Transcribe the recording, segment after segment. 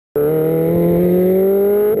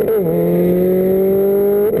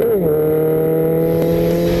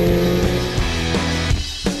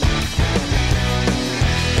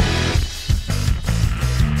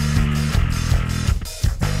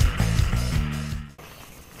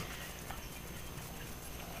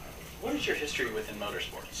is your history within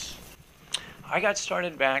motorsports? I got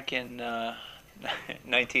started back in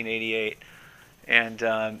 1988, and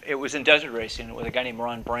it was in desert racing with a guy named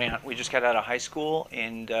Ron Brandt. We just got out of high school,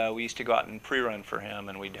 and we used to go out and pre-run for him,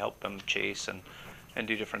 and we'd help him chase and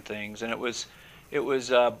do different things. And it was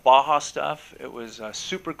Baja stuff. It was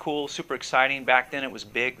super cool, super exciting. Back then, it was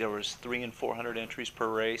big. There was 300 and 400 entries per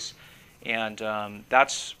race, and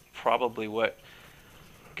that's probably what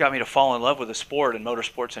got me to fall in love with the sport and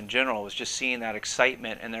motorsports in general, was just seeing that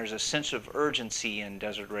excitement. And there's a sense of urgency in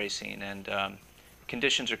desert racing, and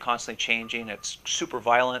conditions are constantly changing. It's super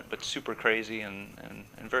violent but super crazy and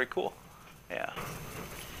very cool. Yeah.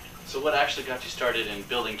 So what actually got you started in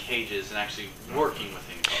building cages and actually working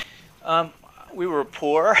within cars? We were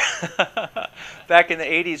poor back in the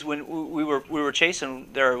 80s when we were chasing.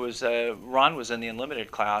 There was Ron was in the unlimited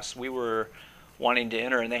class. We were wanting to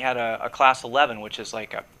enter, and they had a class 11, which is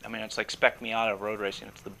like it's like spec Miata road racing.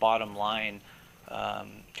 It's the bottom line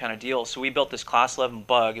kind of deal. So we built this class 11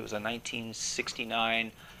 bug. It was a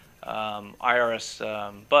 1969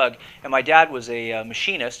 IRS bug, and my dad was a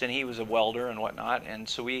machinist, and he was a welder and whatnot. And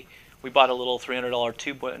so we bought a little $300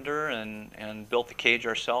 tube bender and built the cage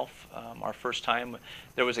ourselves. Our first time,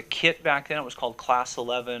 there was a kit back then. It was called Class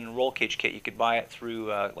 11 roll cage kit. You could buy it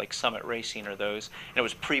through like Summit Racing or those, and it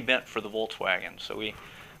was pre-bent for the Volkswagen. So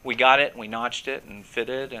we got it and we notched it and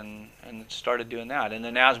fitted and started doing that. And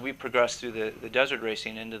then as we progressed through the desert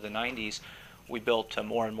racing into the 90s, we built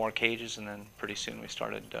more and more cages, and then pretty soon we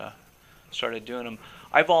started doing them.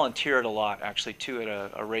 I volunteered a lot, actually, too,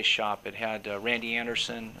 at a race shop. It had Randy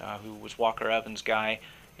Anderson, who was Walker Evans' guy,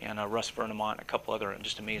 and Russ Vernemont, and a couple other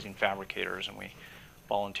just amazing fabricators, and we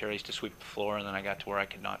volunteered. I used to sweep the floor, and then I got to where I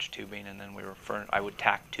could notch tubing, and then I would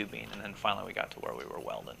tack tubing, and then finally we got to where we were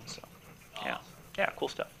welding. So, yeah, yeah, cool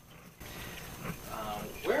stuff.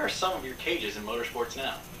 Where are some of your cages in motorsports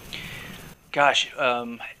now? Gosh,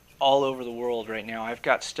 all over the world right now. I've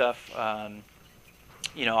got stuff.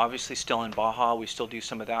 Obviously still in Baja. We still do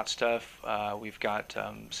some of that stuff. We've got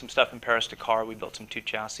some stuff in Paris-Dakar. We built some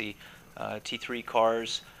 2-chassis T3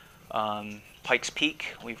 cars. Pikes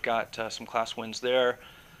Peak, we've got some class wins there.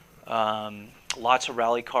 Lots of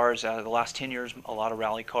rally cars. Out of the last 10 years, a lot of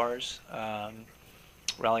rally cars.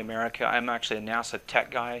 Rally America. I'm actually a NASA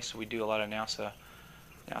tech guy, so we do a lot of NASA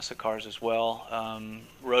cars as well.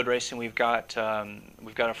 Road racing, we've got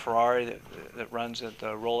a Ferrari that runs at the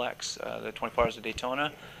Rolex, the 24 Hours of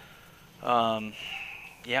Daytona.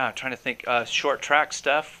 Yeah, trying to think. Short track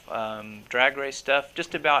stuff, drag race stuff,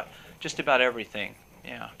 just about everything.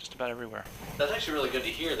 Yeah, just about everywhere. That's actually really good to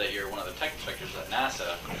hear that you're one of the tech inspectors at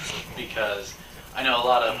NASA, because I know a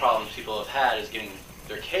lot of problems people have had is getting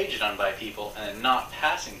their cage done by people and then not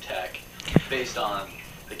passing tech based on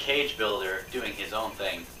the cage builder doing his own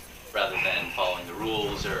thing rather than following the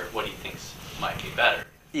rules or what he thinks might be better.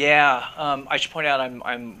 Yeah, I should point out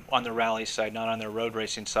I'm on the rally side, not on the road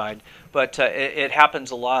racing side, but it happens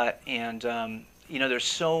a lot, and there's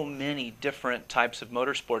so many different types of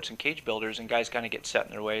motorsports and cage builders, and guys kind of get set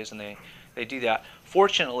in their ways, and they do that.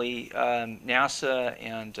 Fortunately, NASA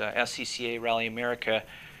and SCCA Rally America,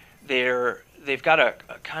 they've got a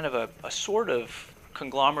kind of a sort of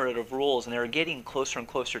conglomerate of rules, and they're getting closer and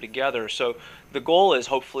closer together. So the goal is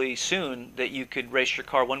hopefully soon that you could race your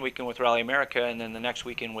car one weekend with Rally America, and then the next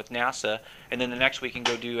weekend with NASA, and then the next weekend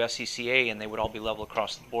go do SCCA, and they would all be level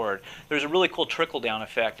across the board. There's a really cool trickle-down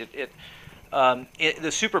effect. The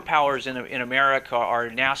superpowers in America are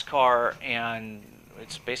NASCAR and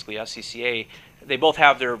it's basically SCCA. They both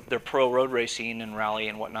have their pro road racing and rally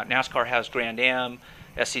and whatnot. NASCAR has Grand Am,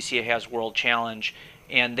 SCCA has World Challenge,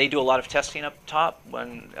 and they do a lot of testing up top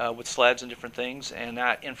with sleds and different things, and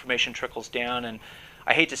that information trickles down. And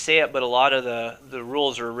I hate to say it, but a lot of the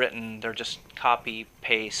rules are written, they're just copy,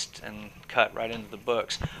 paste, and cut right into the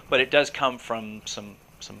books. But it does come from some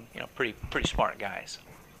pretty smart guys.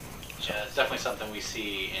 Yeah, it's definitely something we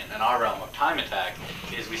see in our realm of time attack,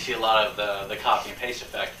 is we see a lot of the copy and paste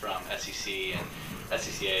effect from SEC and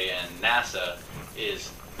SCCA and NASA,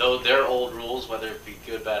 is though their old rules, whether it be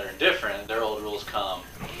good, bad, or indifferent, their old rules come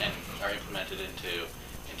and are implemented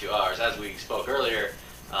into ours. As we spoke earlier,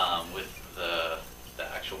 with the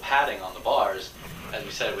actual padding on the bars, as we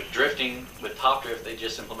said, with drifting, with Top Drift, they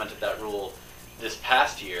just implemented that rule this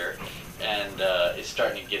past year, and is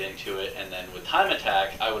starting to get into it. And then with time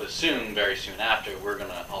attack, I would assume very soon after, we're going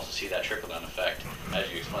to also see that trickle-down effect, as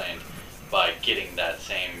you explained, by getting that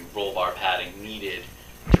same roll bar padding needed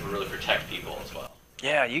to really protect people as well.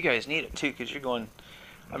 Yeah, you guys need it too, because you're going,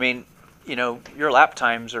 your lap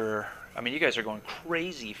times are, you guys are going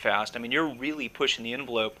crazy fast. You're really pushing the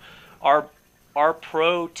envelope. Our our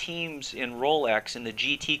pro teams in Rolex in the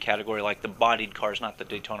GT category, like the bodied cars, not the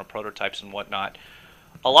Daytona prototypes and whatnot,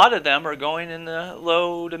 a lot of them are going in the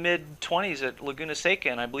low to mid 20s at Laguna Seca,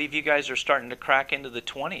 and I believe you guys are starting to crack into the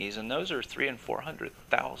 20s, and those are $300,000 and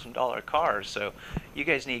 $400,000 cars. So you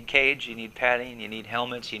guys need cage, you need padding, you need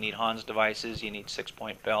helmets, you need Hans devices, you need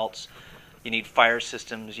 6-point belts, you need fire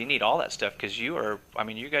systems, you need all that stuff because you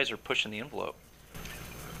guys are pushing the envelope.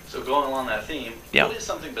 So going along that theme, Yeah. What is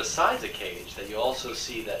something besides a cage that you also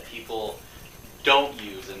see that people don't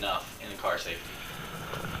use enough in car safety?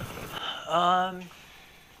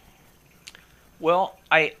 Well,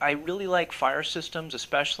 I really like fire systems,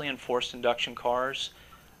 especially in forced induction cars.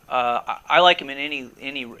 I like them in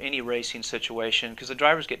any racing situation because the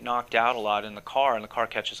drivers get knocked out a lot in the car, and the car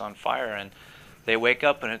catches on fire, and they wake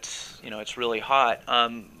up and it's really hot.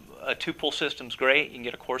 A two-pull system's great. You can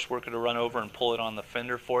get a course worker to run over and pull it on the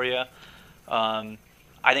fender for you. I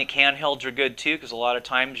think handhelds are good too because a lot of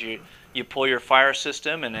times you pull your fire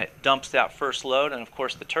system and it dumps that first load, and of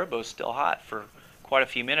course the turbo's still hot for quite a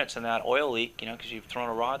few minutes, and that oil leak, because you've thrown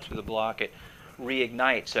a rod through the block, it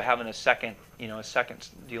reignites. So having a second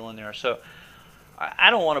deal in there. So I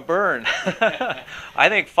don't want to burn. I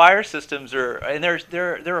think fire systems and they're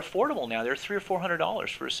affordable now. They're $300 or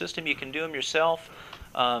 $400 for a system. You can do them yourself.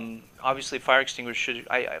 Obviously, fire extinguishers.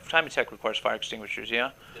 Time Attack requires fire extinguishers.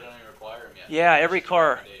 Yeah. They don't even require them yet. Yeah, every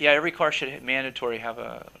car should mandatory have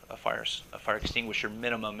a fire extinguisher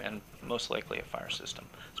minimum, and most likely a fire system,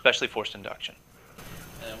 especially forced induction.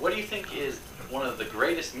 And what do you think is one of the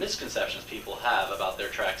greatest misconceptions people have about their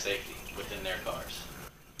track safety within their cars?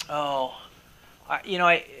 Oh,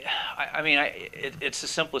 it's the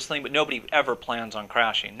simplest thing, but nobody ever plans on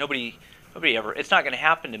crashing. Nobody ever. It's not going to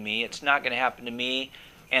happen to me. It's not going to happen to me.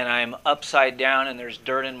 And I'm upside down, and there's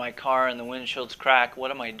dirt in my car, and the windshield's cracked.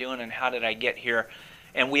 What am I doing, and how did I get here?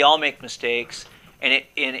 And we all make mistakes. And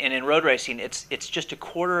in road racing, it's just a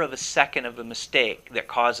quarter of a second of a mistake that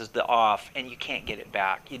causes the off, and you can't get it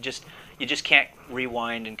back. You just can't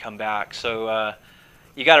rewind and come back. So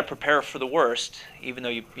you got to prepare for the worst, even though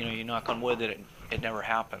you knock on wood that it never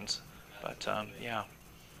happens. But yeah.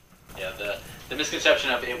 Yeah, the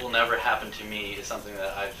misconception of it will never happen to me is something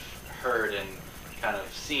that I've heard and kind of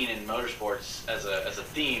seen in motorsports as a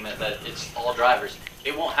theme, that it's all drivers.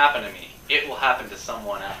 It won't happen to me. It will happen to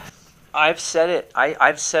someone else. I've said it.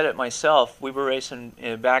 I've said it myself. We were racing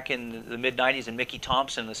back in the mid '90s in Mickey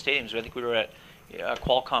Thompson in the stadiums. I think we were at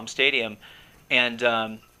Qualcomm Stadium, and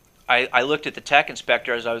I looked at the tech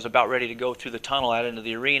inspector as I was about ready to go through the tunnel out into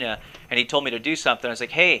the arena, and he told me to do something. I was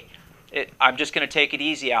like, "Hey, I'm just going to take it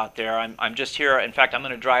easy out there. I'm just here. In fact, I'm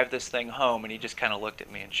going to drive this thing home." And he just kind of looked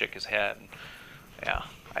at me and shook his head. And, yeah,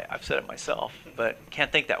 I've said it myself, but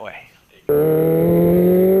can't think that way.